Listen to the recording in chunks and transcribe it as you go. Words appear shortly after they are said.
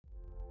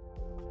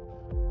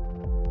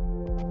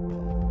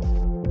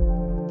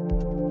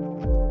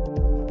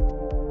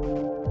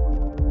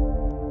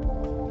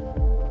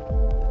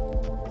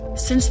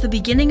Since the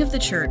beginning of the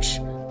church,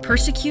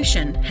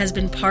 persecution has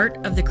been part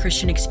of the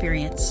Christian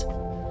experience.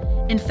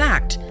 In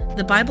fact,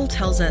 the Bible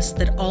tells us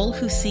that all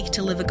who seek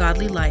to live a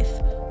godly life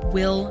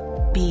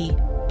will be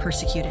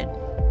persecuted.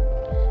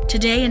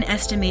 Today, an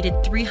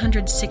estimated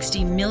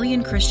 360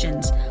 million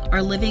Christians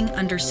are living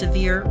under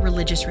severe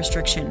religious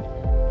restriction.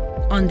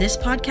 On this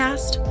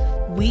podcast,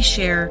 we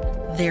share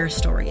their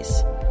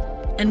stories,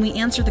 and we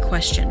answer the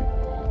question,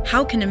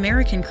 how can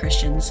American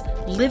Christians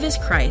live as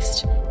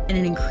Christ in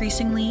an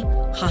increasingly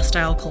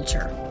hostile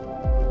culture?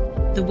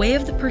 The way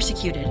of the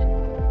persecuted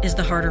is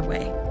the harder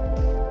way,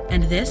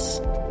 and this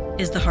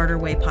is the Harder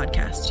Way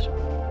podcast.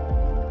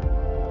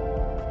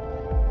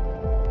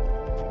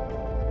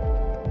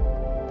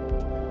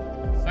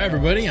 Hi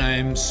everybody,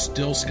 I'm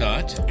still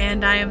Scott.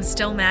 And I am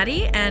still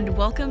Mattie, and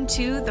welcome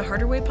to the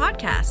Harder Way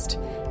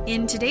podcast.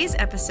 In today's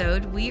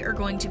episode, we are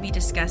going to be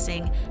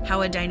discussing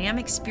how a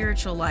dynamic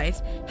spiritual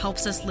life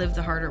helps us live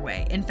the harder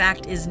way. In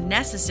fact, is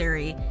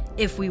necessary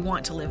if we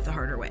want to live the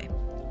harder way.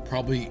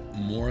 Probably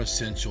more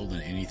essential than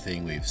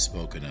anything we've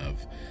spoken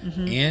of,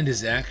 and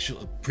is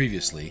actually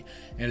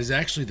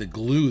the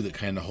glue that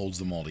kind of holds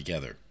them all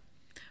together.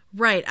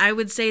 Right. I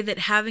would say that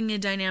having a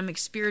dynamic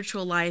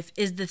spiritual life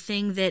is the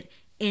thing that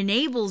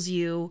enables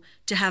you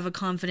to have a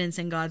confidence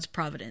in God's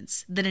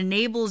providence, that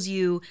enables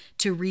you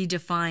to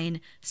redefine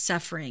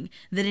suffering,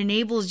 that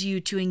enables you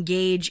to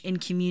engage in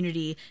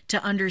community, to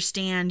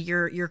understand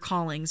your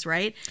callings,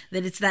 right?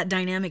 That it's that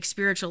dynamic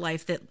spiritual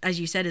life that, as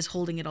you said, is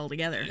holding it all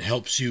together. It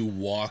helps you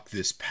walk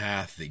this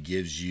path that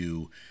gives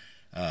you,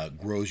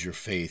 grows your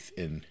faith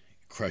and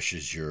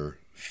crushes your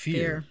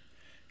fear.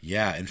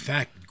 Yeah, in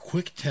fact,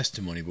 quick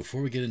testimony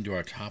before we get into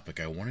our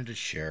topic, I wanted to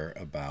share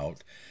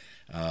about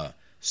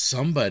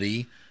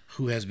somebody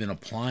who has been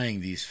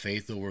applying these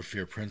faith over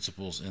fear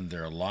principles in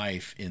their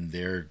life in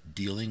their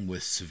dealing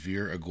with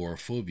severe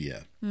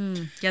agoraphobia.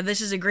 Yeah,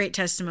 this is a great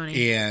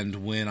testimony.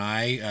 And when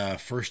I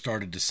first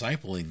started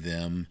discipling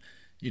them,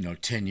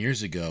 10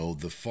 years ago,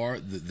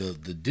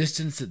 the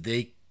distance that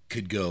they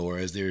could go, or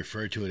as they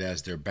referred to it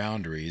as their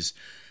boundaries,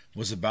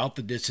 was about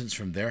the distance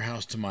from their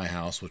house to my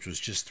house, which was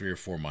just 3 or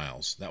 4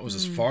 miles. That was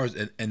as far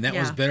as, and that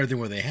was better than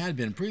where they had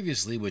been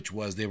previously, which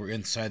was they were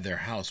inside their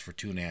house for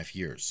 2.5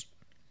 years.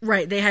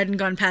 Right, they hadn't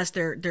gone past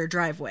their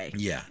driveway.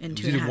 Yeah, in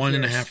it was 2.5 either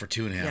 1.5 years. or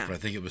 2.5, Yeah. but I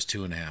think it was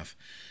 2.5.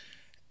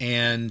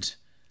 And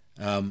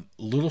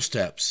little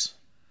steps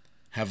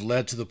have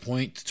led to the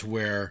point to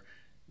where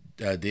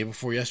day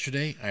before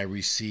yesterday, I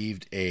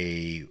received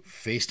a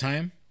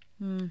FaceTime,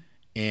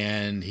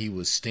 and he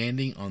was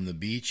standing on the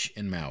beach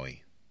in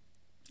Maui.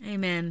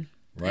 Amen.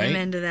 Right?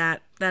 Amen to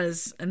that. That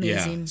is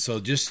amazing. Yeah. So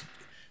just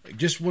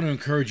want to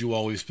encourage you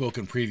all. We've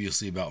spoken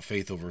previously about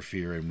faith over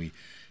fear, and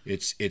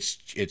it's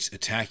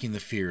attacking the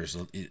fears,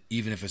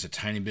 even if it's a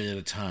tiny bit at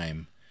a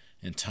time.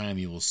 In time,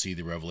 you will see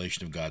the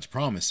revelation of God's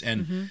promise.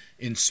 And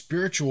in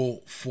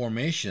spiritual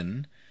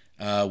formation,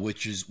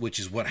 which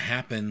is what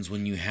happens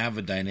when you have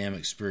a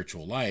dynamic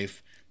spiritual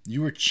life,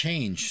 you are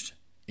changed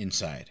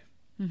inside.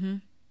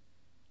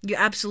 Yeah,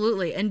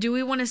 absolutely. And do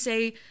we want to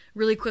say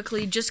really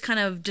quickly, just kind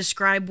of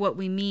describe what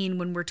we mean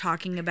when we're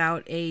talking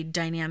about a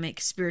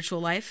dynamic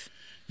spiritual life?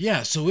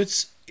 Yeah, so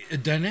it's a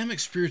dynamic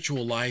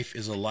spiritual life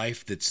is a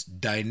life that's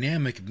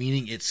dynamic,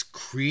 meaning it's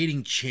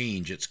creating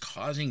change, it's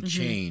causing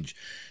change,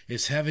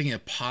 it's having a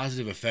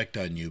positive effect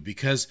on you.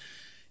 Because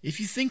if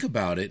you think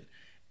about it,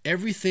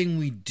 everything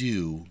we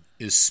do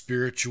is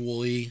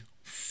spiritually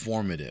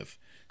formative.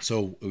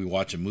 So we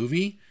watch a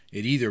movie,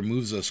 it either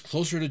moves us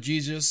closer to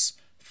Jesus,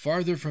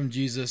 farther from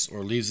Jesus,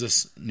 or leaves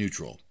us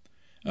neutral,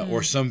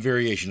 or some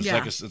variation.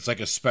 It's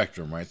like a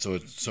spectrum, right? So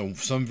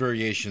some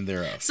variation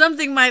thereof.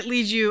 Something might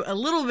lead you a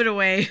little bit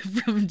away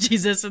from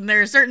Jesus, and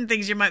there are certain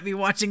things you might be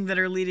watching that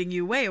are leading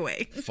you way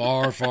away.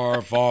 Far,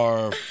 far,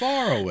 far,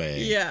 far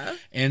away. Yeah.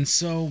 And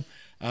so,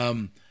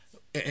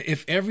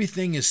 if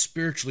everything is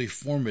spiritually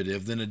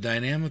formative, then a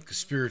dynamic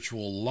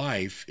spiritual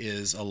life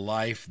is a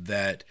life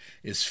that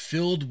is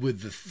filled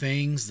with the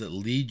things that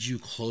lead you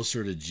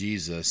closer to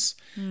Jesus.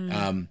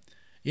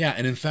 Yeah,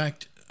 and in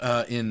fact,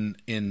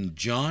 in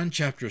John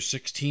chapter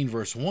 16,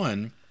 verse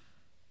 1,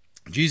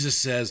 Jesus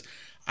says,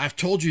 I've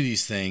told you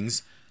these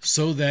things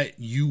so that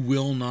you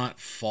will not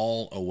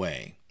fall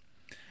away.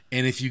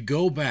 And if you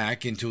go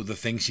back into the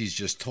things he's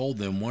just told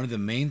them, one of the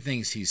main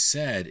things he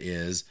said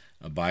is,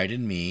 abide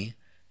in me,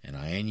 and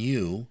I in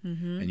you,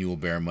 and you will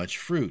bear much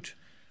fruit.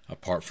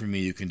 Apart from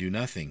me, you can do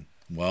nothing.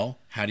 Well,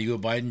 how do you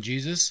abide in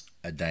Jesus?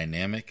 A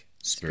dynamic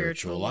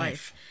spiritual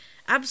life.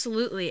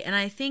 Absolutely. And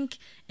I think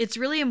it's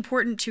really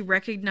important to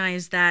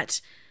recognize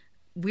that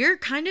we're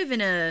kind of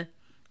in a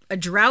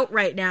drought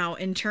right now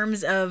in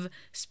terms of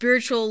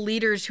spiritual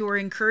leaders who are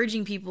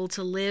encouraging people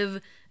to live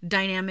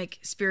dynamic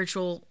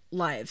spiritual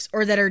lives,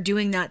 or that are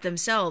doing that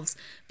themselves.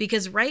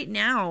 Because right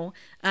now,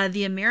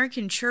 the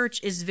American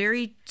church is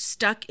very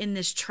stuck in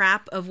this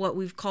trap of what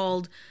we've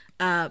called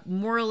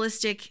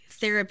moralistic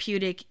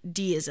therapeutic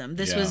deism.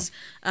 This was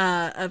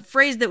a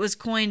phrase that was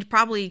coined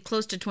probably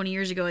close to 20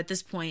 years ago at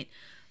this point.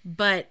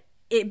 But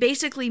it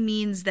basically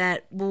means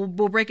that we'll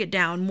break it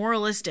down.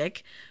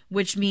 Moralistic,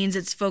 which means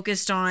it's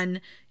focused on,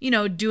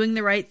 doing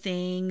the right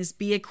things,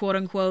 be a quote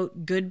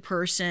unquote good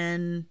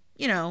person,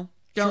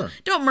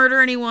 don't murder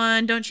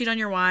anyone, don't cheat on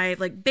your wife,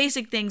 like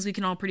basic things we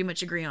can all pretty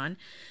much agree on.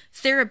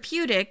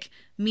 Therapeutic,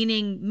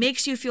 meaning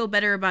makes you feel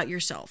better about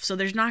yourself. So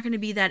there's not going to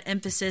be that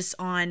emphasis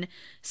on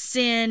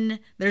sin.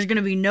 There's going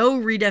to be no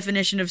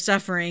redefinition of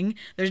suffering.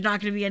 There's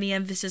not going to be any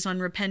emphasis on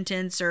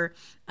repentance or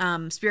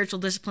spiritual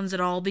disciplines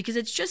at all, because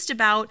it's just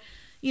about,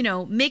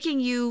 making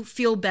you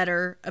feel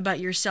better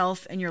about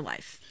yourself and your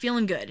life,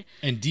 feeling good.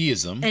 And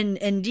deism.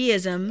 And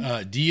deism.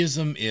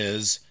 Deism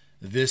is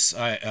this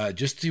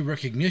just the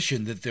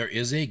recognition that there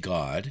is a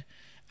God,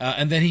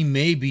 and that he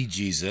may be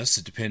Jesus,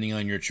 depending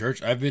on your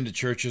church. I've been to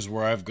churches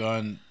where I've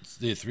gone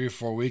 3 or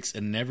 4 weeks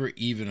and never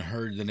even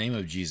heard the name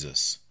of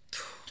Jesus.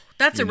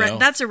 That's a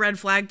red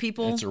flag,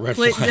 people. It's a red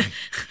flag.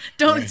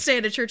 Don't stay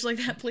at a church like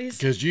that, please.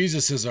 Because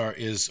Jesus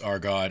is our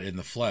God in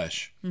the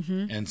flesh,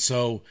 and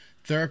so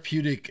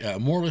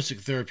moralistic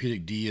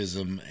therapeutic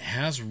deism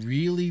has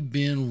really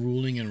been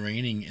ruling and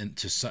reigning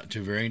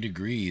to varying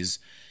degrees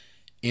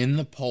in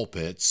the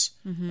pulpits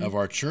of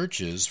our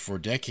churches for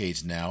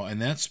decades now, and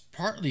that's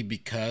partly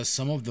because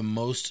some of the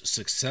most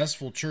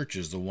successful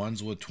churches, the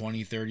ones with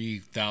 20,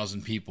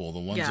 30,000 people, the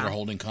ones that are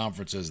holding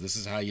conferences, this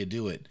is how you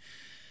do it,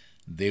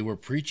 they were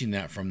preaching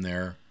that from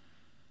their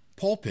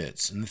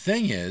pulpits. And the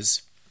thing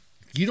is,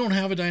 if you don't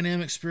have a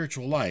dynamic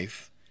spiritual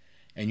life,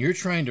 and you're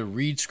trying to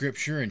read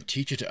Scripture and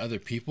teach it to other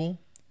people,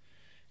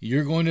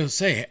 you're going to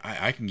say, hey,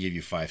 I can give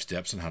you 5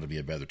 steps on how to be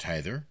a better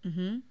tither.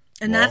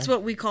 And that's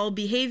what we call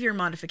behavior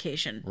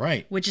modification.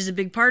 Right. Which is a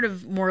big part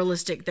of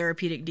moralistic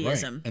therapeutic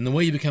deism. Right. And the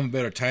way you become a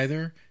better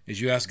tither is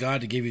you ask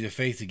God to give you the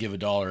faith to give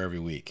 $1 every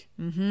week.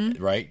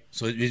 Right?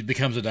 So it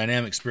becomes a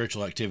dynamic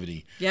spiritual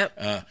activity.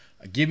 Yep.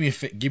 Give me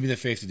the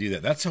faith to do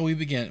that. That's how we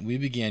began. We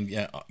began,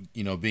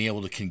 being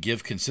able to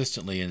give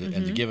consistently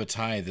and to give a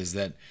tithe. Is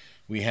that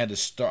we had to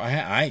start.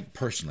 I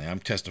personally, I'm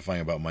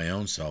testifying about my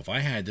own self. I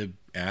had to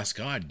ask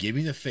God, give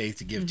me the faith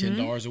to give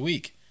 $10 a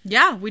week.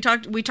 Yeah, we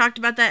talked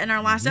about that in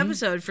our last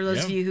episode for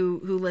those of you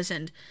who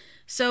listened.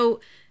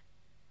 So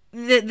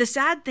the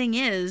sad thing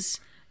is,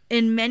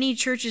 in many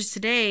churches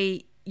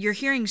today, you're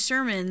hearing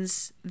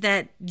sermons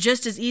that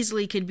just as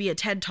easily could be a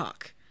TED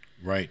Talk.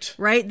 Right.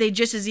 Right? They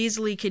just as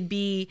easily could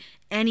be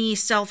any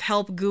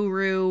self-help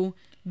guru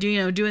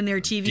doing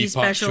their TV Deepak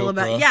special Chopra.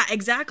 about, yeah,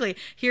 exactly.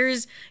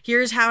 Here's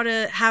how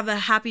to have a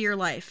happier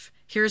life.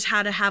 Here's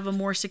how to have a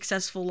more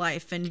successful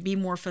life and be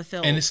more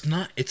fulfilled. And it's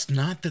not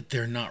that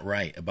they're not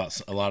right about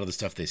a lot of the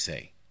stuff they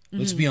say.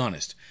 Let's be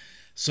honest.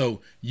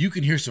 So you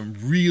can hear some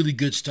really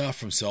good stuff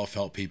from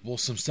self-help people,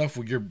 some stuff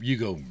where you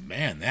go,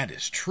 man, that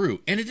is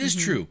true. And it is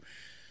true.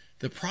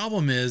 The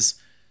problem is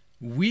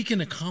we can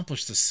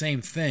accomplish the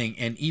same thing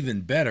and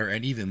even better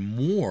and even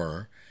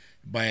more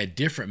by a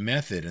different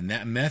method. And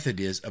that method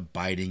is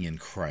abiding in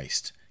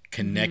Christ,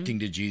 connecting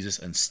to Jesus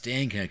and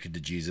staying connected to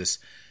Jesus.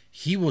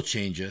 He will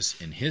change us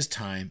in his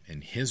time,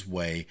 in his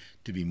way,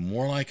 to be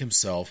more like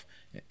himself,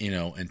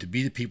 and to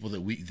be the people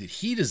that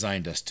he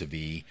designed us to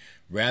be,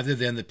 rather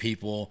than the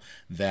people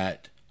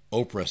that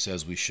Oprah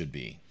says we should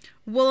be.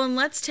 Well, and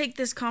let's take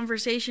this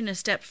conversation a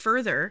step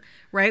further,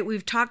 right?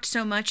 We've talked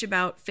so much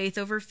about faith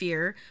over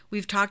fear.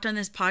 We've talked on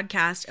this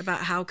podcast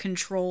about how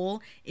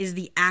control is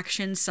the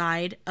action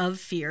side of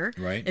fear.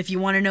 Right. If you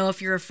want to know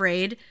if you're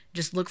afraid,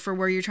 just look for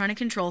where you're trying to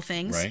control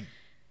things. Right.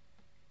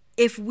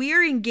 If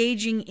we're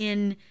engaging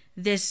in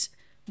this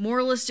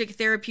moralistic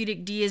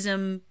therapeutic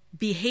deism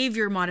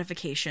behavior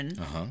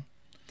modification,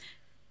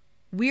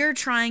 we're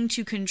trying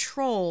to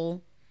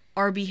control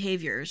our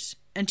behaviors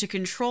and to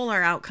control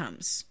our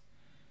outcomes,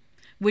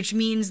 which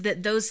means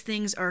that those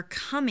things are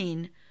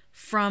coming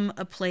from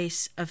a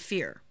place of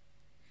fear.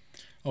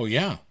 Oh,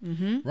 yeah.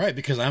 Right,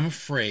 because I'm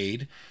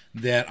afraid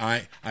that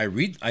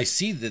I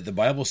see that the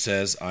Bible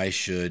says I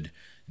should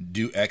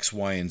do X,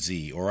 Y, and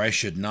Z, or I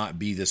should not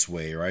be this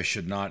way, or I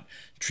should not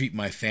treat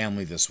my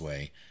family this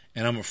way.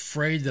 And I'm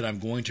afraid that I'm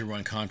going to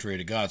run contrary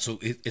to God. So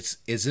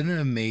isn't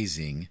it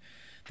amazing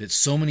that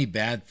so many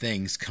bad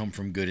things come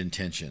from good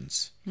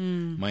intentions?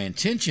 My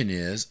intention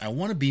is I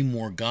want to be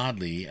more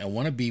godly. I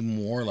want to be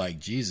more like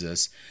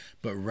Jesus.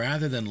 But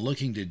rather than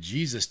looking to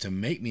Jesus to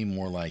make me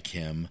more like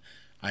him,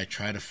 I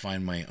try to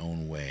find my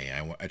own way.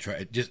 I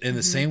try just in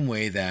the same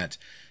way that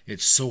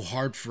it's so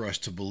hard for us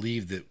to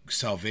believe that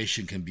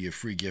salvation can be a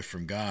free gift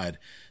from God.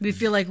 We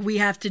feel like we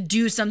have to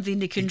do something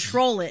to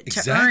control it,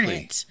 to earn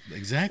it.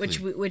 Exactly.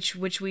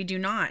 Which we do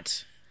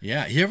not.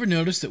 Yeah. You ever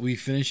notice that we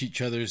finish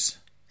each other's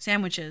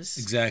sandwiches?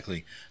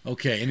 Exactly.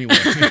 Okay. Anyway,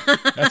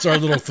 that's our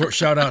little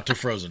shout out to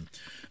Frozen.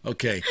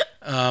 Okay.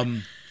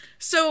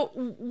 So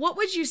what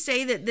would you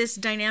say that this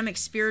dynamic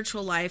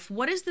spiritual life,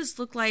 what does this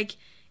look like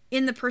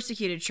in the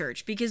persecuted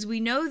church? Because we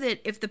know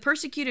that if the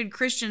persecuted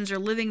Christians are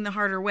living the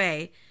harder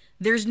way,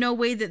 there's no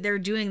way that they're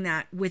doing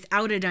that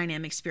without a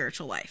dynamic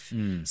spiritual life.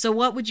 So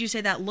what would you say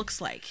that looks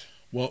like?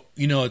 Well,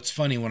 it's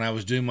funny. When I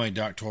was doing my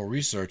doctoral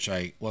research,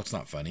 it's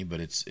not funny,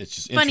 but it's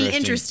just funny,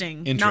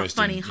 interesting. not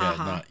funny,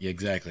 haha.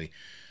 Exactly.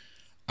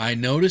 I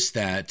noticed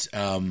that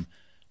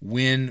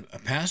when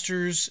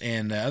pastors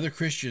and other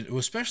Christians,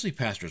 especially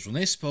pastors, when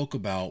they spoke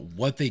about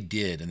what they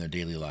did in their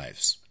daily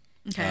lives.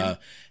 Okay.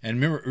 And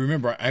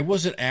remember, I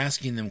wasn't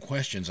asking them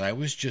questions. I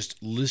was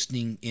just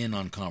listening in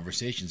on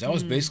conversations. I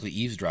was basically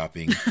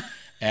eavesdropping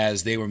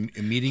as they were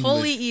meeting.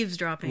 Holy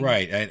eavesdropping.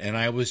 Right. And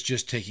I was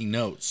just taking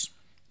notes.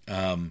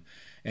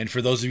 And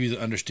for those of you that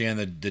understand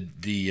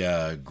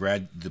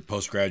the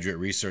postgraduate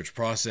research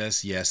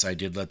process, yes, I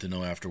did let them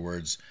know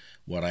afterwards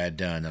what I had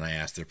done, and I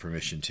asked their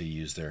permission to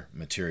use their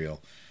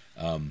material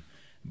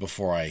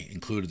before I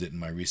included it in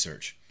my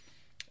research.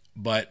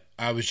 But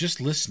I was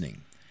just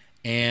listening.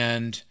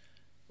 And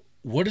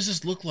what does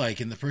this look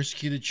like in the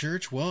persecuted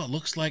church? Well, it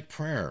looks like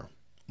prayer,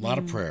 a lot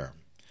of prayer.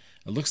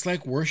 It looks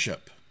like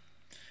worship.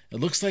 It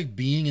looks like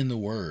being in the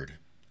Word.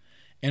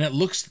 And it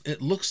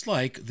looks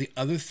like the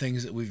other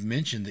things that we've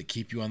mentioned that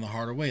keep you on the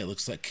harder way. It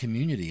looks like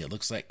community. It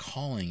looks like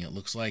calling. It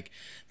looks like,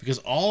 because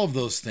all of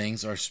those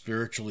things are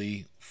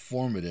spiritually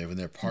formative and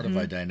they're part of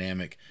a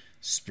dynamic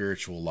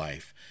spiritual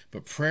life.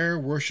 But prayer,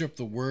 worship,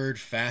 the Word,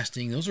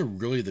 fasting, those are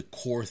really the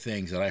core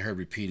things that I heard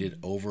repeated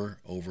over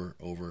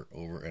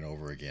and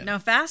over again. Now,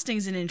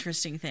 fasting's an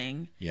interesting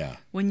thing. Yeah.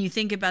 When you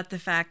think about the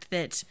fact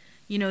that,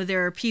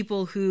 there are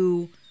people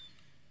who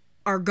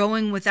are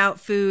going without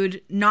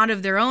food, not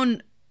of their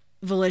own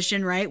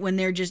volition, right? When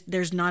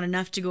there's not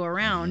enough to go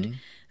around,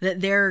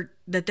 that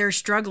they're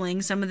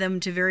struggling, some of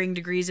them to varying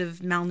degrees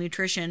of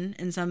malnutrition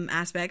in some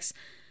aspects,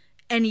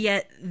 and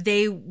yet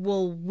they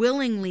will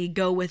willingly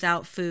go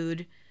without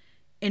food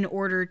in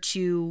order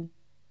to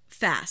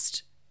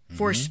fast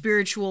for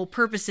spiritual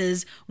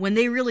purposes when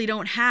they really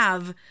don't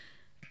have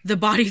the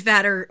body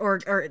fat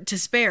or to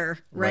spare,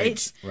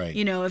 right? Right.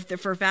 If they're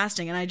for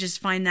fasting. And I just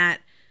find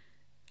that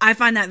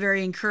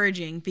very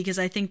encouraging, because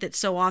I think that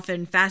so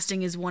often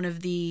fasting is one of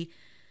the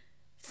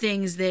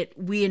things that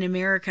we in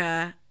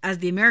America, as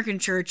the American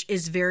church,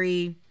 is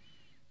very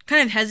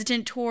kind of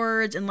hesitant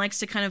towards and likes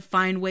to kind of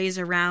find ways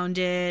around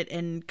it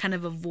and kind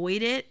of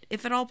avoid it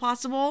if at all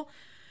possible,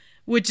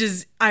 which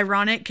is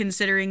ironic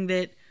considering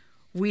that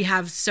we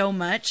have so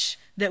much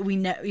that we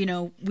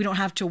don't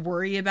have to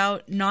worry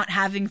about not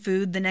having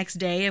food the next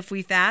day if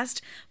we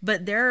fast.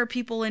 But there are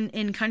people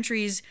in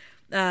countries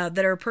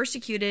that are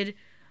persecuted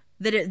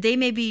that they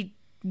may be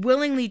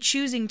willingly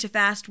choosing to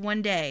fast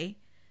one day,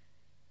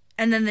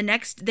 and then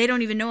they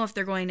don't even know if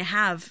they're going to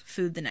have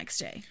food the next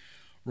day.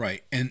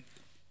 Right. And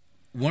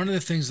one of the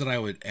things that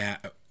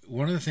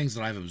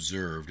I've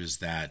observed is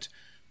that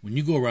when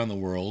you go around the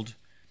world,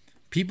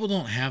 people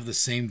don't have the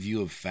same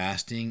view of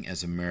fasting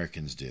as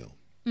Americans do.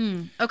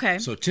 Okay.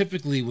 So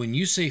typically when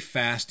you say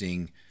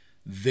fasting,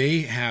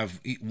 they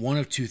have one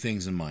of two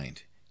things in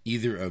mind: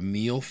 either a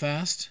meal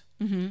fast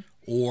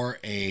or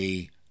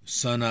a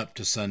sun up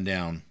to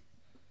sundown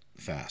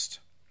fast.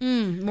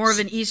 More of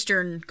an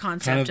Eastern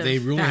concept of they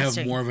really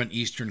fasting. have more of an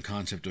Eastern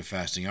concept of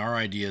fasting. Our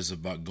idea is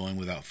about going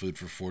without food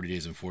for 40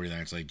 days and 40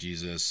 nights like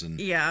Jesus,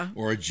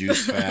 or a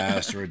juice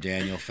fast or a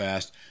Daniel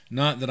fast.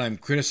 Not that I'm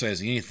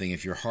criticizing anything.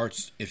 If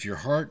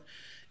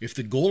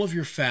the goal of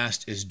your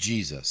fast is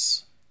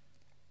Jesus,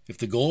 if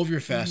the goal of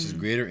your fast is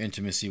greater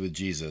intimacy with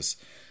Jesus,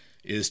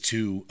 is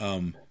to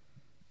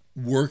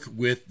work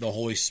with the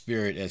Holy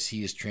Spirit as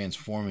He is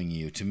transforming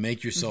you, to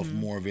make yourself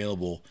more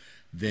available,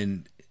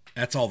 then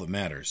that's all that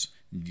matters.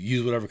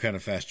 Use whatever kind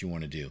of fast you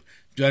want to do.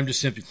 I'm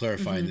just simply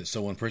clarifying that.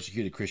 So when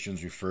persecuted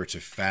Christians refer to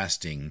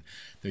fasting,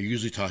 they're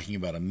usually talking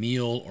about a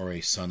meal or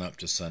a sun up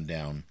to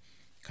sundown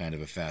kind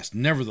of a fast.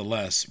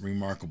 Nevertheless,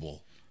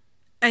 remarkable.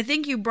 I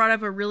think you brought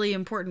up a really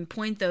important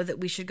point, though, that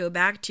we should go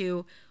back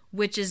to,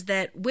 which is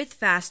that with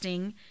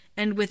fasting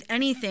and with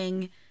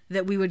anything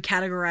that we would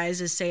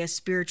categorize as, say, a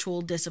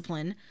spiritual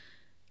discipline,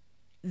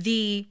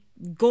 the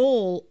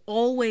goal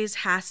always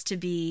has to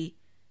be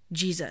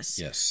Jesus.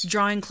 Yes.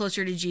 Drawing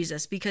closer to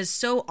Jesus, because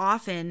so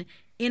often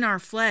in our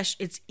flesh,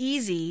 it's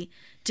easy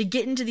to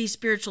get into these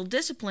spiritual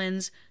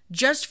disciplines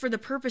just for the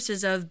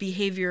purposes of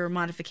behavior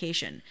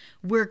modification.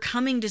 We're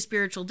coming to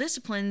spiritual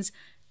disciplines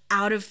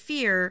out of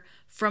fear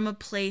from a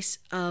place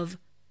of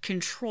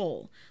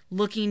control,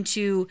 looking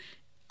to,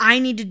 I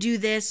need to do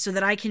this so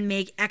that I can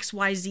make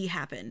XYZ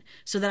happen,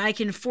 so that I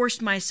can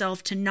force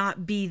myself to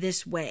not be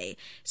this way,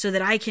 so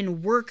that I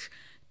can work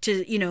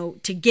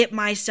to get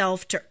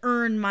myself to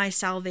earn my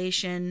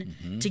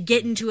salvation, to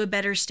get into a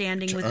better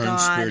standing with God.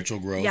 Spiritual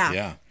growth,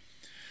 yeah.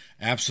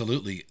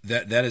 Absolutely.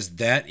 That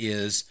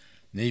is.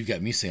 Now you've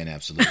got me saying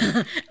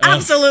absolutely.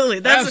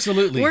 Absolutely.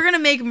 Absolutely. We're going to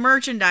make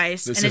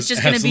mercircundise, and it's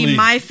just going to be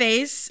my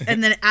face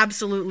and then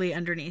absolutely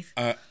underneath.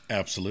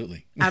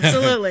 Absolutely.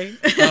 Absolutely.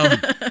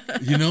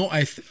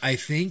 I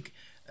think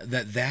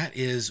that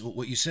is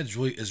what you said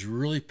is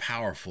really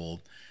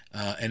powerful.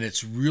 And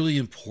it's really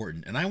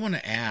important. And I want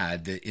to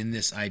add that in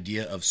this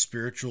idea of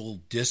spiritual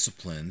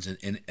disciplines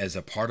and as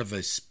a part of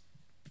a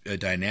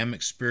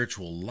dynamic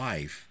spiritual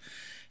life,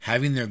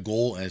 having their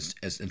goal as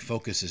and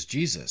focus as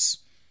Jesus.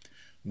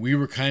 We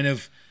were kind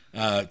of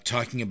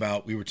talking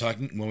about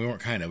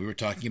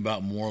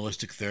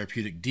moralistic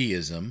therapeutic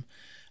deism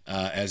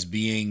as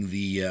being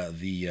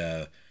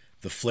the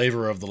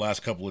flavor of the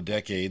last couple of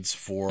decades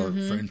for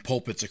in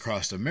pulpits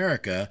across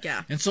America.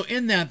 Yeah. And so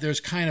in that, there's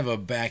kind of a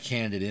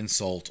backhanded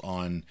insult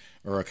on,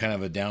 or a kind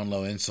of a down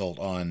low insult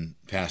on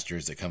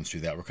pastors that comes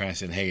through that. We're kind of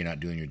saying, hey, you're not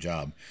doing your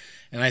job.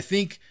 And I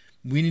think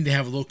we need to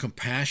have a little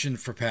compassion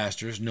for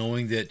pastors,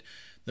 knowing that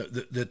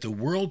that the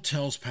world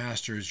tells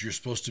pastors you're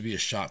supposed to be a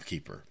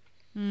shopkeeper.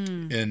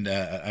 And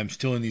I'm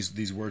still in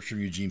these words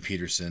from Eugene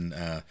Peterson,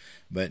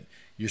 but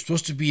you're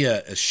supposed to be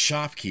a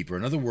shopkeeper.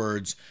 In other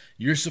words,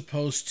 you're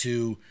supposed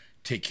to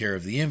take care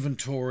of the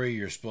inventory.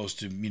 You're supposed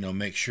to,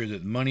 make sure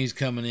that money's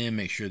coming in,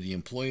 make sure the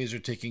employees are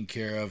taken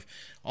care of,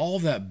 all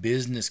of that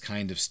business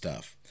kind of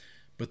stuff.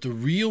 But the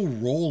real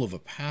role of a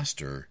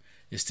pastor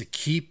is to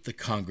keep the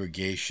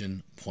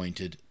congregation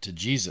pointed to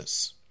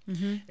Jesus.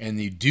 And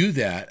you do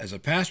that as a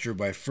pastor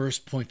by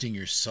first pointing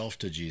yourself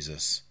to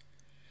Jesus.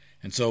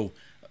 And so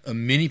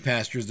many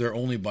pastors, their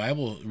only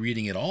Bible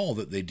reading at all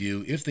that they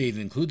do, if they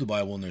even include the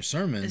Bible in their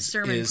sermons,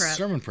 is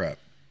sermon prep.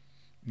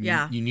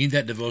 Yeah. You need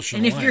that devotional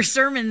And if life. your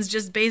sermon's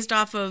just based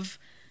off of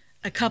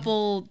a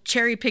couple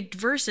cherry-picked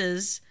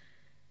verses,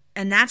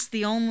 and that's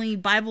the only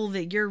Bible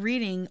that you're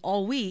reading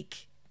all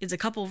week is a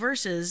couple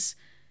verses,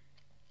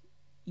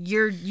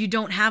 you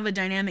don't have a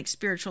dynamic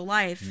spiritual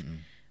life,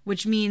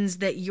 which means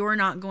that you're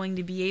not going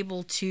to be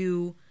able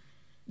to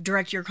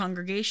direct your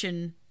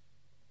congregation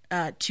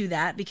to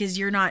that, because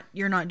you're not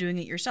doing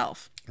it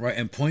yourself. Right,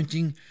 and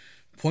pointing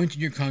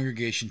your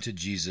congregation to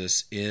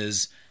Jesus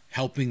is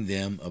helping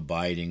them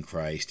abide in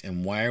Christ.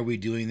 And why are we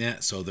doing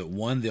that? So that,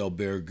 one, they'll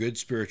bear good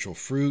spiritual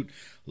fruit,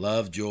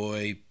 love,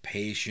 joy,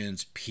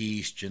 patience,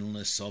 peace,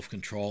 gentleness,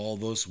 self-control, all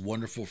those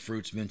wonderful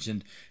fruits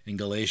mentioned in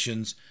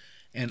Galatians.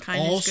 And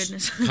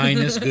goodness.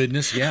 Kindness,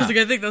 goodness, yeah.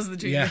 I think those are the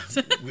two. Yeah,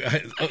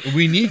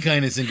 we need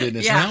kindness and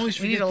goodness. Yeah, and I always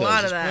forget we need a those. lot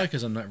of It's that. probably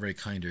because I'm not very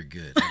kind or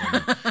good.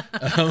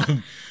 I don't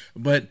know.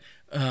 But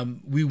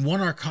we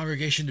want our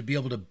congregation to be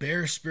able to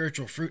bear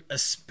spiritual fruit,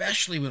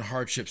 especially when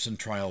hardships and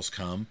trials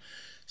come,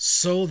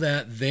 so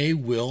that they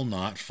will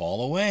not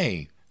fall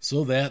away,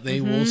 so that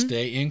they will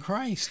stay in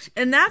Christ.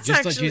 And that's just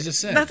actually, like Jesus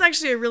said. That's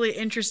actually a really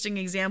interesting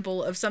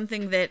example of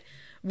something that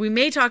we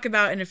may talk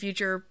about in a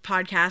future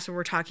podcast, where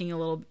we're talking a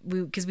little,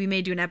 because we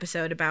may do an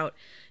episode about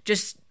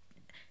just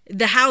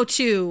the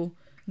how-to,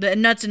 the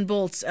nuts and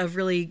bolts of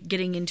really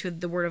getting into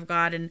the Word of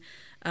God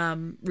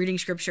and reading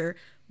Scripture.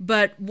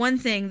 But one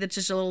thing that's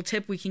just a little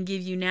tip we can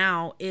give you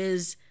now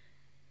is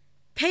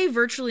pay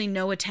virtually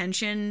no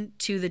attention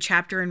to the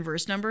chapter and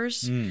verse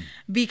numbers,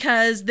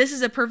 because this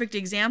is a perfect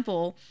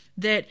example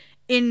that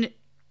in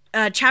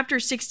chapter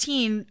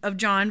 16 of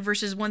John,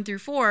 verses 1 through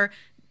 4,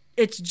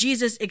 it's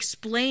Jesus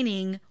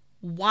explaining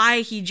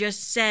why he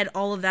just said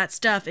all of that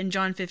stuff in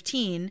John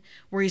 15,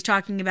 where he's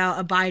talking about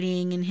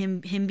abiding and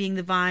him being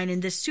the vine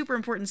and this super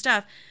important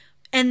stuff.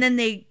 And then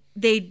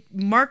they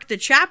mark the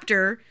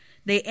chapter,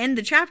 they end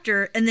the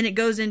chapter, and then it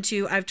goes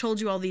into, I've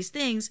told you all these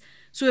things.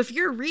 So if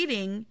you're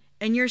reading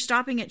and you're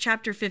stopping at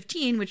chapter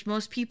 15, which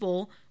most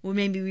people will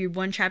maybe read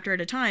one chapter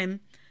at a time,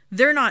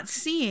 they're not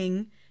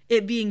seeing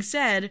it being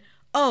said,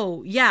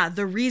 oh, yeah,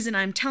 the reason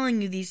I'm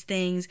telling you these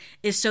things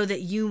is so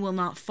that you will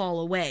not fall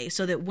away,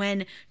 so that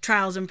when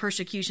trials and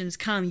persecutions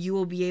come, you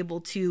will be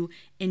able to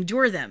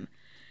endure them.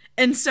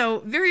 And so,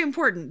 very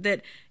important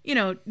that,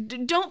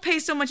 don't pay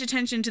so much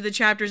attention to the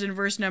chapters and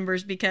verse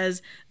numbers,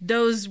 because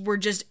those were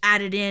just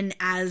added in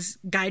as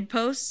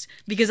guideposts,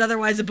 because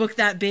otherwise a book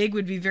that big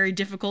would be very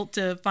difficult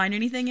to find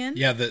anything in.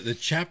 Yeah, the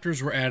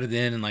chapters were added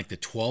in like the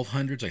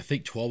 1200s, I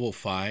think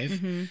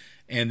 1205.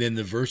 And then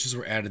the verses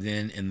were added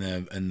in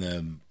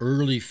the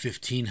early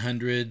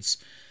 1500s.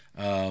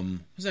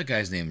 What's that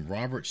guy's name?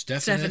 Robert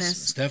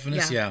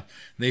Stephanus? Yeah.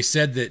 They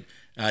said that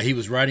he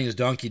was riding his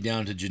donkey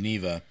down to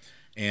Geneva,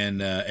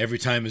 and every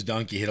time his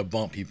donkey hit a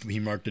bump, he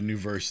marked a new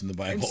verse in the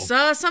Bible.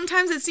 So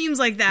sometimes it seems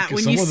like that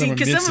because when you see,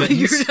 because some of them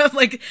you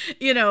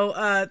mid-sentence.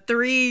 have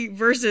 3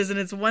 verses and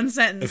it's one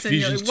sentence.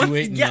 Ephesians and you're 2,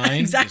 8, and 9. Yeah,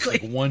 exactly.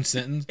 It's like one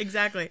sentence.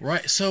 Exactly.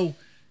 Right. So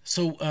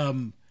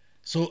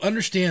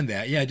understand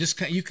that. Yeah,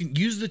 you can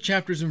use the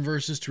chapters and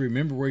verses to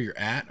remember where you're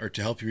at, or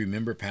to help you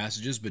remember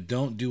passages, but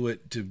don't do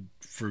it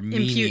for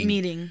meaning. Impute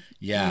meaning.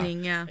 Yeah.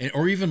 Meaning, yeah.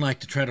 Or even like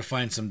to try to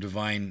find some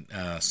divine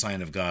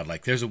sign of God.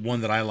 Like there's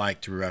one that I like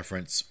to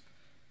reference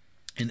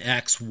in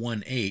Acts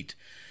 1:8.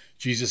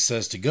 Jesus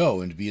says to go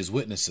and to be his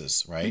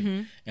witnesses, right?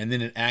 And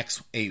then in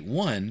Acts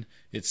 8:1,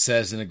 it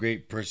says, "In a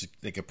great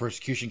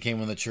persecution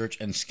came on the church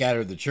and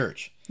scattered the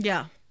church."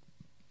 Yeah.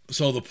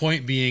 So the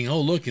point being,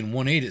 look, in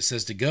 1:8 it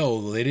says to go.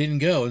 Well, they didn't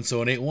go, and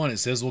so in 8:1 it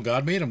says, well,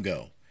 God made them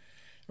go.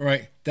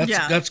 Right?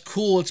 That's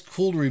cool. It's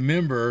cool to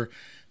remember,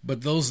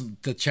 but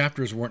the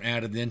chapters weren't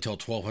added in until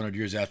 1,200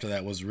 years after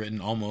that was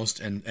written, almost,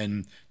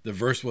 and the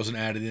verse wasn't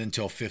added in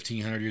until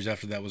 1,500 years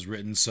after that was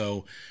written.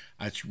 So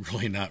it's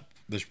really not.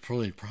 There's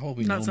probably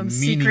Not no some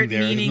meaning secret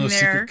there. meaning There's no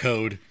there. secret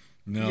code.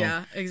 No.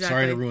 Yeah, exactly.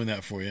 Sorry to ruin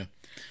that for you.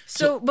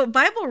 So, but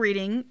Bible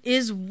reading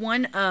is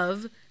one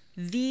of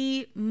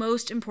the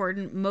most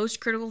important, most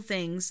critical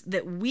things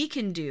that we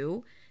can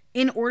do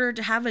in order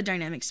to have a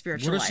dynamic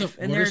spiritual life.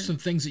 What are some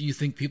things that you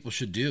think people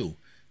should do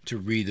to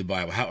read the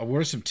Bible? What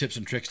are some tips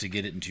and tricks to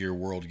get it into your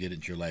world, get it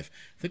into your life?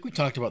 I think we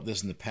talked about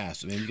this in the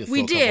past. I mean, you could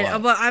we did,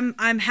 but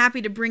I'm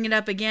happy to bring it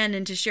up again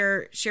and to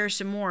share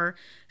some more.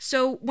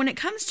 So when it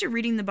comes to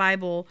reading the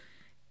Bible,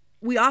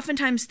 we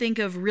oftentimes think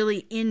of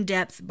really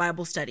in-depth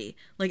Bible study.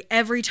 Like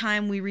every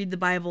time we read the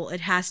Bible,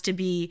 it has to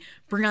be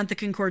bring out the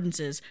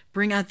concordances,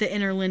 bring out the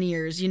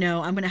interlinears.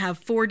 I'm going to have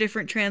 4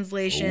 different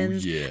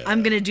translations. Oh, yeah.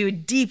 I'm going to do a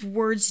deep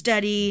word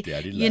study.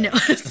 Daddy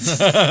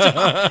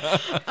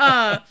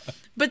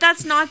But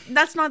that's not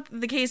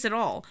the case at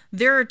all.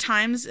 There are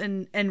times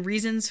and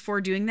reasons for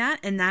doing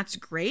that, and that's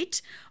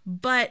great.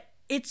 But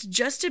it's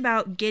just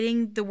about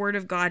getting the Word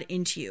of God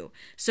into you.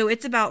 So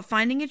it's about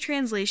finding a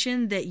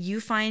translation that you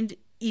find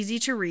easy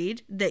to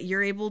read, that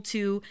you're able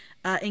to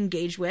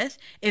engage with.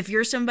 If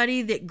you're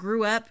somebody that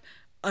grew up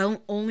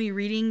only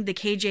reading the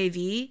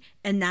KJV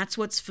and that's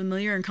what's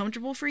familiar and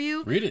comfortable for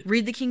you, read it.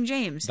 Read the King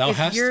James. Thou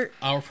hast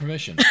our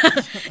permission.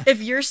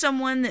 If you're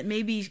someone that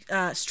maybe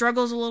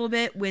struggles a little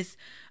bit with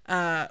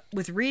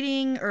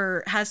reading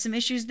or has some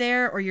issues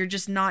there, or you're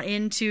just not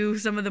into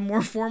some of the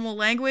more formal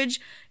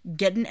language,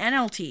 get an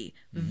NLT.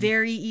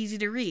 Very easy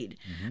to read.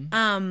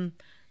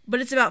 But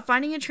it's about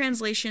finding a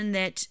translation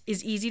that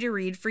is easy to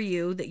read for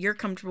you, that you're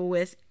comfortable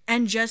with,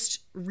 and just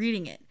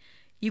reading it.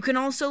 You can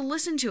also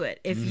listen to it.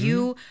 If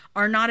you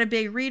are not a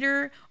big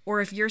reader, or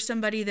if you're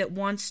somebody that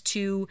wants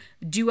to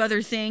do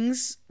other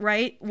things,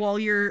 right, while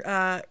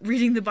you're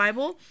reading the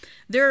Bible,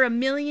 there are a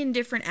million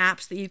different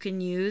apps that you can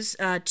use.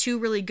 2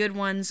 really good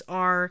ones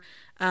are,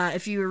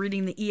 if you were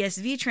reading the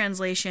ESV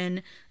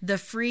translation, the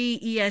free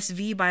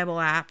ESV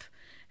Bible app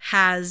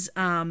has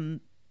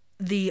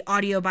the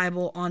audio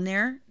Bible on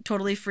there,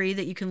 totally free,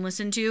 that you can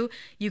listen to.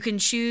 You can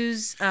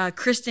choose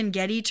Kristen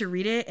Getty to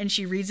read it, and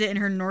she reads it in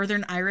her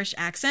Northern Irish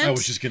accent. I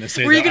was just going to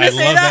say Were you going to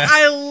say that?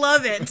 I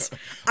love it.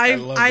 I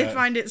that.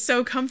 find it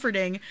so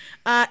comforting.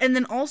 And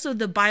then also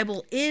the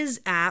Bible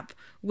Is app,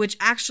 which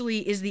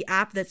actually is the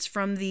app that's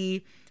from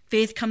the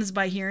Faith Comes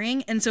by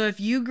Hearing. And so if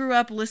you grew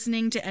up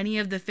listening to any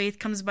of the Faith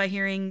Comes by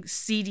Hearing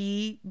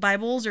CD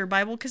Bibles or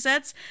Bible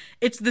cassettes,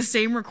 it's the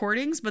same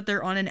recordings, but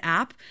they're on an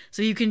app.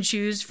 So you can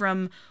choose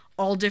from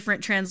all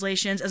different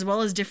translations as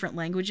well as different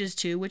languages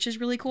too, which is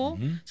really cool.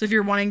 So if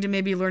you're wanting to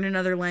maybe learn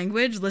another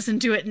language, listen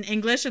to it in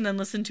English and then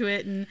listen to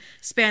it in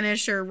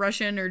Spanish or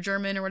Russian or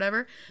German or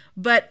whatever.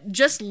 But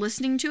just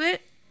listening to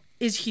it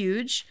is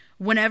huge.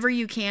 Whenever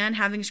you can,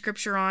 having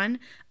scripture on.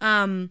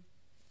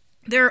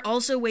 There are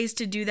also ways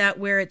to do that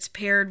where it's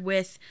paired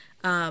with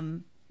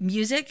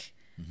music.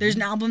 There's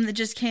an album that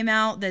just came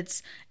out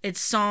it's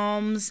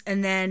Psalms,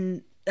 and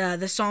then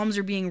the Psalms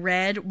are being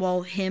read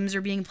while hymns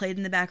are being played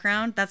in the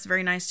background. That's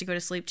very nice to go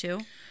to sleep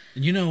to.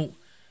 And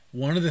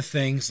one of the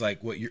things, like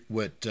what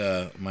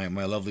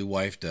my lovely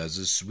wife does,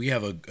 is we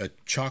have a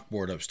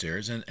chalkboard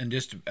upstairs, and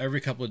just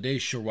every couple of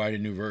days she'll write a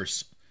new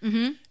verse.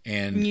 And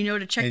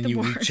to check the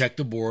board. You check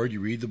the board,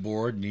 you read the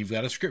board, and you've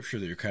got a scripture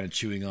that you're kind of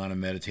chewing on and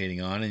meditating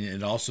on, and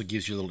it also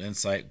gives you a little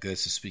insight.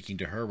 This is speaking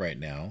to her right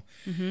now,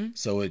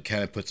 so it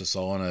kind of puts us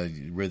all in a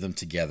rhythm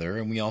together.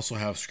 And we also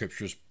have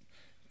scriptures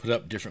put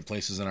up different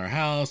places in our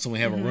house, and we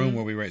have a room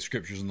where we write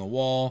scriptures on the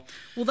wall.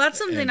 Well, that's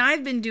something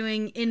I've been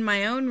doing in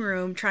my own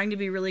room, trying to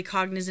be really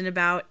cognizant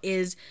about,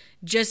 is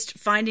just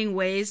finding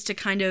ways to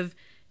kind of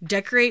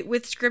decorate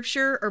with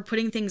scripture or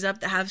putting things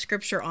up that have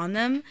scripture on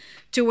them,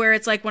 to where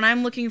it's like when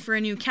I'm looking for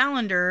a new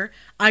calendar,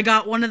 I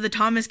got one of the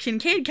Thomas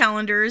Kincaid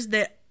calendars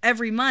that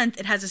every month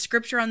it has a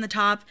scripture on the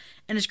top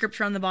and a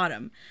scripture on the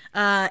bottom.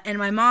 And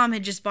my mom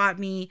had just bought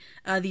me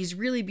these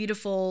really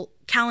beautiful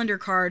calendar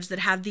cards that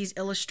have these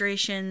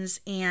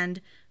illustrations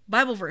and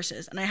Bible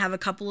verses. And I have a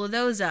couple of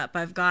those up.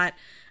 I've got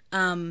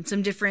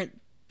some different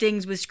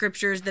things with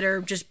scriptures that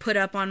are just put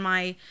up on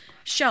my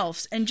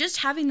shelves. And just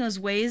having those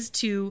ways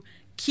to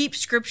keep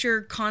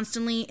scripture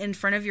constantly in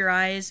front of your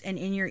eyes and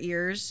in your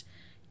ears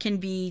can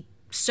be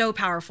so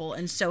powerful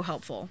and so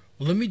helpful.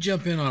 Well, let me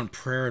jump in on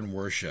prayer and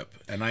worship.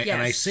 And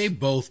I say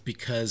both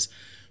because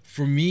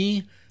for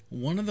me,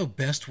 one of the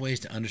best ways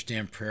to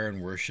understand prayer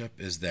and worship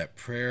is that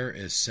prayer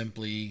is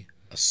simply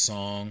a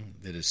song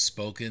that is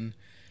spoken,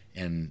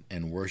 and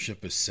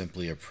worship is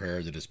simply a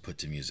prayer that is put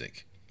to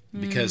music.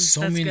 Because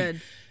so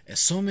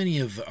many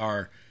of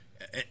our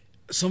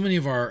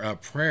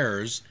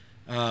prayers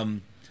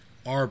are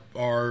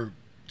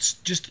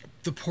just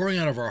the pouring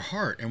out of our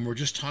heart, and we're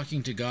just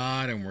talking to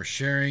God and we're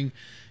sharing.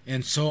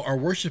 And so our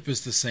worship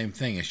is the same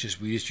thing. It's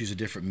just we just use a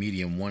different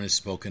medium. One is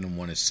spoken and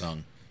one is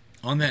sung.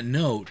 On that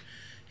note,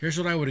 here's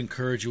what I would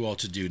encourage you all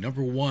to do.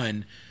 Number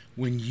one,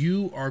 when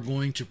you are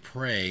going to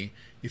pray,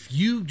 if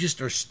you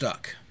just are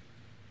stuck,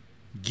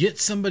 get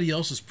somebody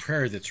else's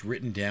prayer that's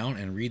written down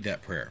and read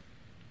that prayer.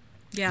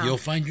 Yeah. You'll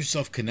find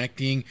yourself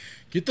connecting.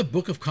 Get the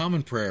Book of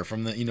Common Prayer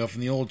from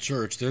the old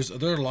church. There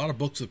are a lot of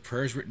books with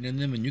prayers written in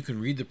them, and you can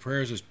read the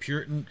prayers as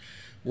Puritan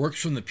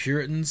works from the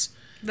Puritans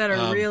that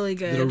are really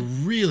good. That are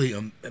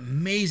really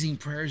amazing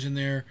prayers in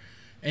there.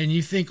 And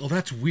you think, oh,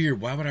 that's weird.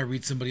 Why would I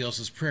read somebody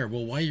else's prayer?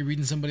 Well, why are you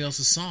reading somebody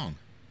else's song?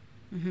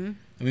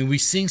 I mean, we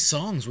sing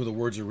songs where the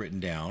words are written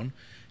down,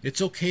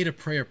 it's okay to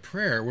pray a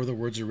prayer where the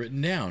words are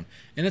written down.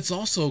 And it's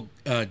also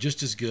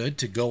just as good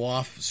to go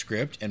off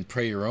script and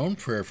pray your own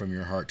prayer from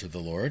your heart to the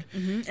Lord.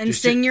 Mm-hmm. And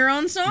sing your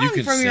own song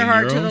from your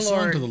heart to the Lord. You can sing your own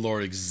song to the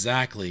Lord,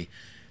 exactly.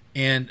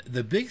 And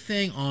the big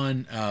thing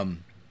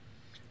on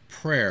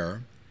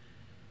prayer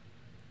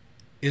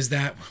is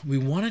that we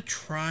want to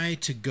try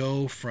to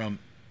go from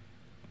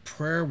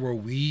prayer where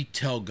we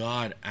tell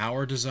God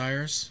our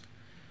desires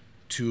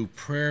to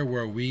prayer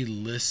where we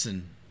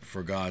listen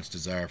for God's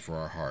desire for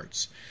our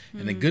hearts.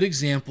 And a good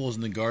example is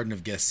in the Garden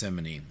of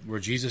Gethsemane, where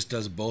Jesus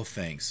does both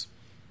things.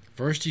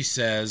 First he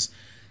says,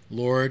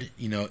 Lord,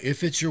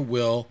 if it's your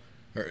will,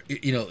 or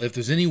if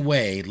there's any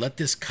way, let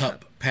this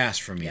cup pass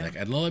from me. Like,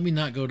 let me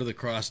not go to the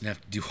cross and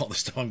have to do all the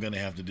stuff I'm going to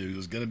have to do.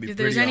 It's going to be pretty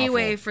awful. If there's any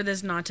way for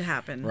this not to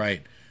happen.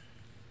 Right.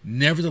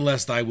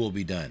 Nevertheless, thy will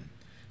be done.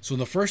 So in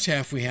the first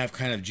half, we have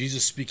kind of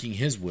Jesus speaking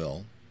his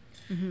will.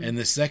 Mm-hmm. And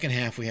the second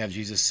half, we have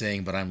Jesus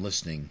saying, but I'm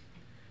listening.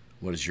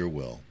 What is your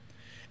will?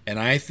 And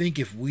I think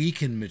if we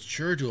can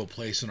mature to a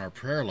place in our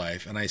prayer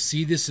life, and I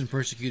see this in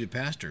persecuted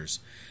pastors,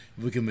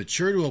 if we can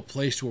mature to a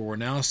place where we're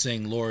now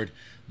saying, Lord,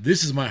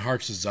 this is my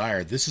heart's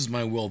desire. This is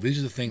my will. These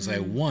are the things I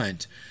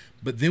want.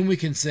 But then we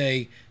can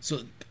say,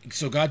 so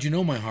God, you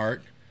know my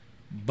heart,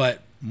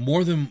 but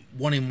more than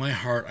wanting my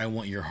heart, I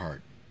want your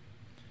heart.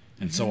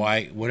 And so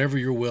whatever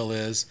your will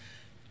is,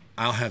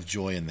 I'll have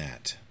joy in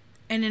that.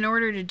 And in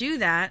order to do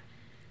that,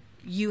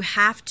 you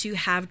have to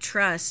have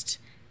trust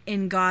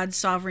in God's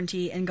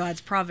sovereignty and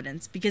God's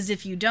providence. Because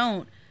if you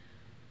don't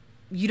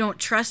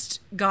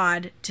trust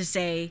God to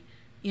say,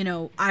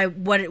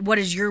 what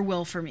is your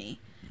will for me?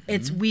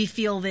 It's we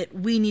feel that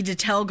we need to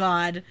tell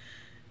God,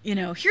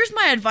 here's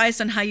my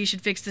advice on how you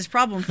should fix this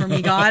problem for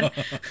me, God.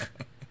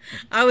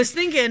 I was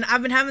thinking,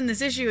 I've been having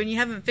this issue and you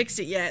haven't fixed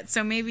it yet,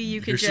 so maybe you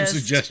could here are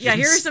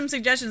some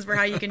suggestions for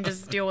how you can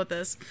just deal with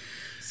this.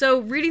 So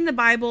reading the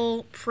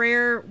Bible,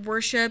 prayer,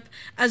 worship,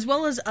 as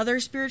well as other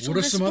spiritual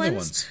disciplines. What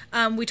are some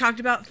other ones? We talked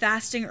about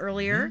fasting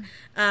earlier.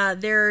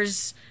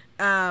 There's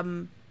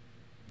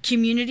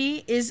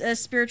community is a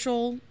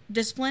spiritual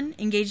discipline,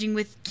 engaging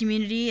with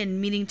community and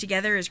meeting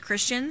together as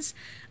Christians.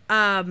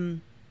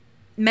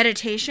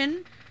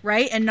 Meditation,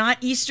 right? And not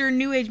Eastern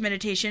New Age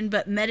meditation,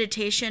 but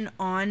meditation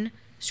on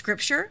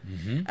Scripture,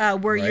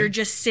 where you're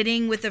just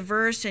sitting with a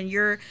verse and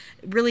you're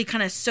really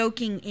kind of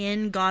soaking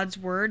in God's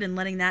Word and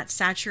letting that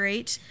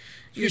saturate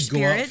your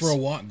spirit. Go out for a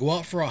walk, go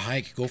out for a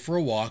hike, go for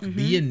a walk,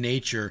 be in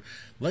nature.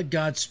 Let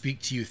God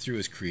speak to you through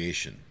His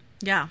creation.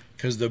 Yeah.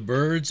 Because the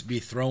birds be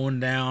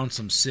throwing down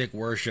some sick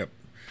worship,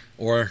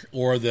 or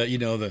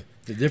the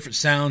different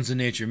sounds in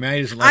nature.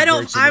 Mattie doesn't like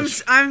birds so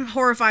much. I'm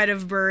horrified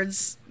of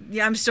birds.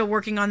 Yeah, I'm still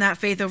working on that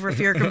faith over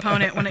fear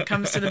component when it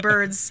comes to the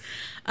birds.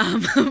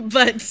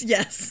 But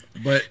yes.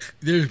 But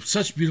there's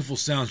such beautiful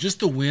sounds. Just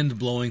the wind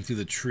blowing through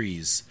the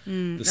trees.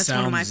 The that's sounds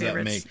one of my that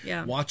favorites. make.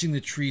 Yeah. Watching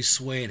the trees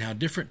sway and how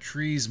different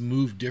trees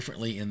move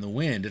differently in the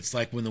wind. It's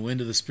like when the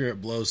wind of the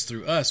Spirit blows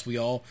through us,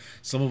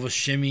 some of us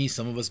shimmy,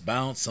 some of us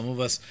bounce, some of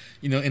us,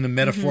 in the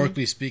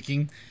metaphorically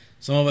speaking,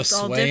 some of us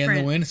sway in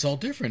the wind. It's all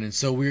different. And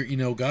so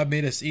we're, God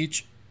made us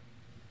each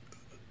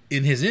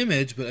in His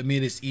image, but it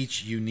made us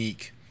each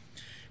unique.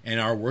 And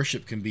our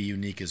worship can be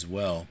unique as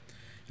well.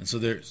 And so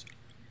they're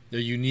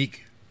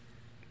unique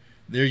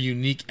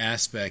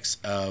aspects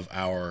of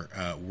our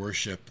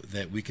worship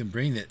that we can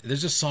bring. That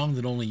there's a song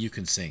that only you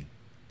can sing,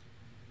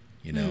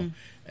 and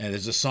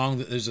there's a song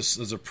that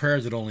there's a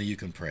prayer that only you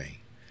can pray.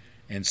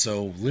 And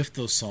so lift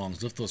those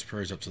songs, lift those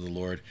prayers up to the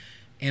Lord,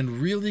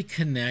 and really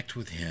connect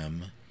with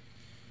Him.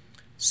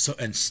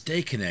 And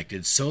stay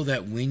connected, so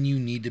that when you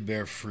need to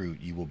bear fruit,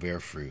 you will bear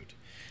fruit.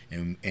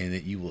 And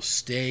that you will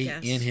stay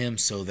in Him,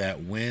 so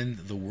that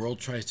when the world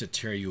tries to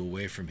tear you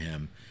away from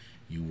Him,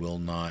 you will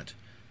not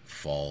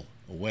fall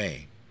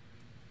away.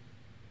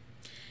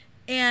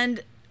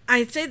 And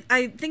I think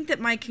that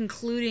my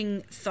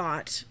concluding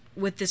thought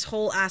with this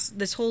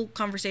whole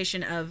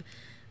conversation of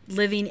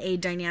living a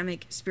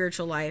dynamic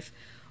spiritual life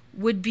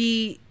would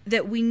be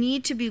that we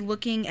need to be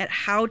looking at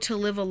how to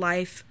live a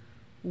life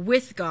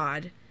with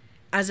God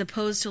as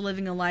opposed to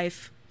living a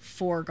life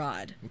for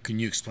God. Can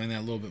you explain that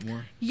a little bit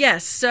more?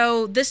 Yes.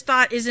 So this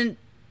thought isn't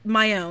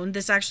my own.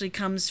 This actually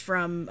comes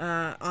from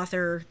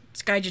author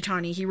Skye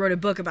Jitani. He wrote a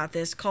book about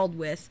this called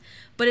With.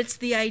 But it's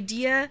the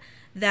idea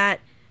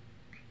that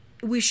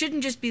we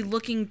shouldn't just be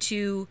looking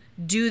to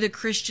do the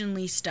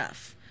Christianly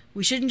stuff.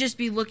 We shouldn't just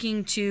be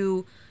looking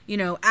to,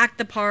 act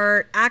the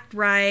part, act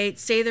right,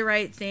 say the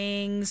right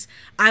things.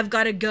 I've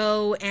got to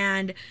go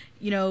and,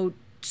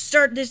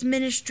 start this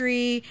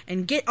ministry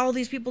and get all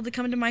these people to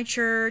come to my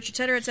church,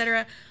 etc.,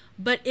 etc.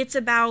 But it's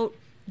about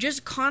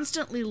just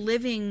constantly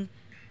living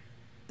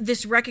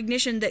this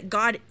recognition that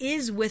God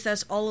is with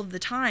us all of the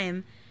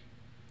time,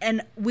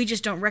 and we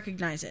just don't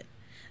recognize it.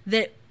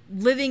 That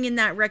living in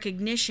that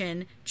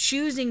recognition,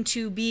 choosing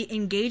to be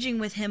engaging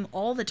with Him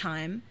all the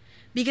time,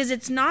 because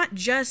it's not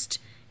just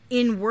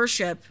in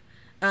worship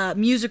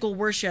musical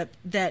worship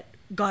that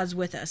God's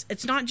with us.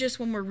 It's not just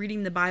when we're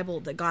reading the Bible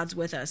that God's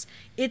with us.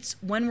 It's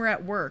when we're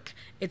at work.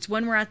 It's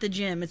when we're at the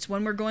gym. It's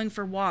when we're going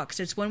for walks.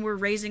 It's when we're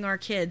raising our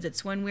kids.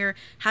 It's when we're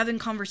having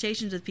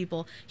conversations with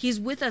people. He's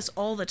with us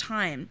all the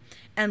time.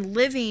 And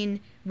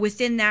living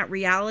within that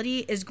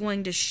reality is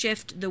going to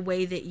shift the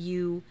way that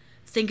you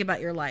think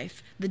about your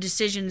life, the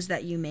decisions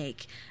that you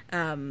make,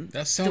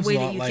 the way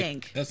that you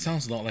think. That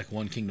sounds a lot like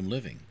One Kingdom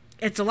living.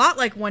 It's a lot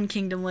like One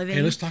Kingdom living.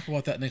 Hey, let's talk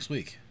about that next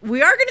week.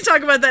 We are going to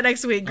talk about that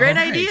next week. Great All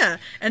right. idea.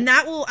 And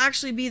that will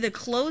actually be the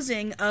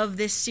closing of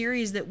this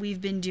series that we've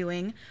been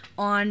doing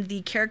on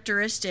the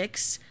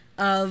characteristics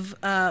of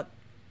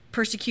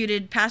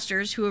persecuted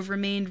pastors who have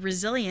remained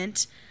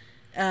resilient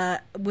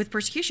with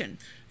persecution.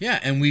 Yeah,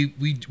 and we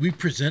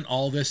present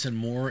all this and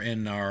more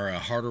in our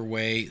Harder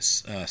Way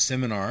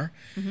seminar,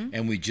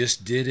 and we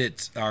just did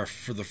it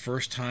for the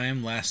first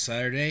time last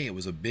Saturday. It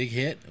was a big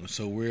hit,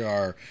 so we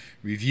are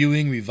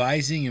reviewing,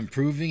 revising,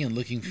 improving, and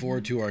looking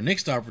forward to our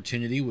next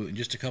opportunity in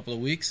just a couple of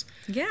weeks.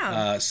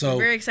 Yeah, so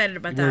we're very excited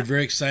about that. We're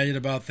very excited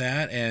about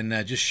that, and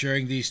just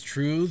sharing these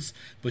truths,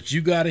 but you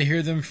got to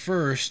hear them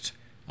first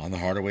on the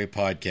Harder Way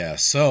podcast.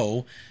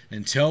 So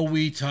until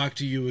we talk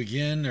to you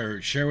again or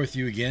share with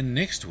you again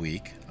next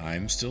week,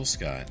 I'm still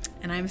Scott.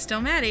 And I'm still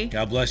Mattie.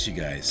 God bless you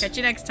guys. Catch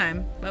you next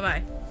time.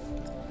 Bye-bye.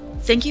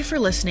 Thank you for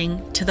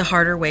listening to the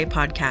Harder Way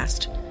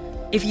podcast.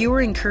 If you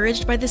were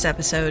encouraged by this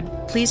episode,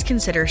 please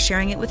consider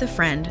sharing it with a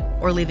friend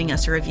or leaving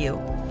us a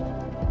review.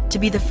 To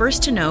be the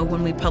first to know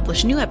when we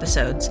publish new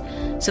episodes,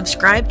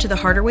 subscribe to the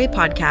Harder Way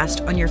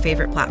podcast on your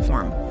favorite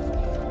platform.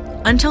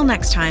 Until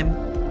next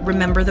time,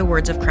 remember the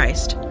words of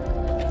Christ.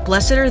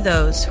 Blessed are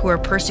those who are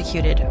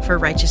persecuted for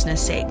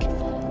righteousness' sake,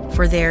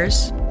 for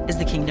theirs is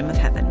the kingdom of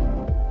heaven.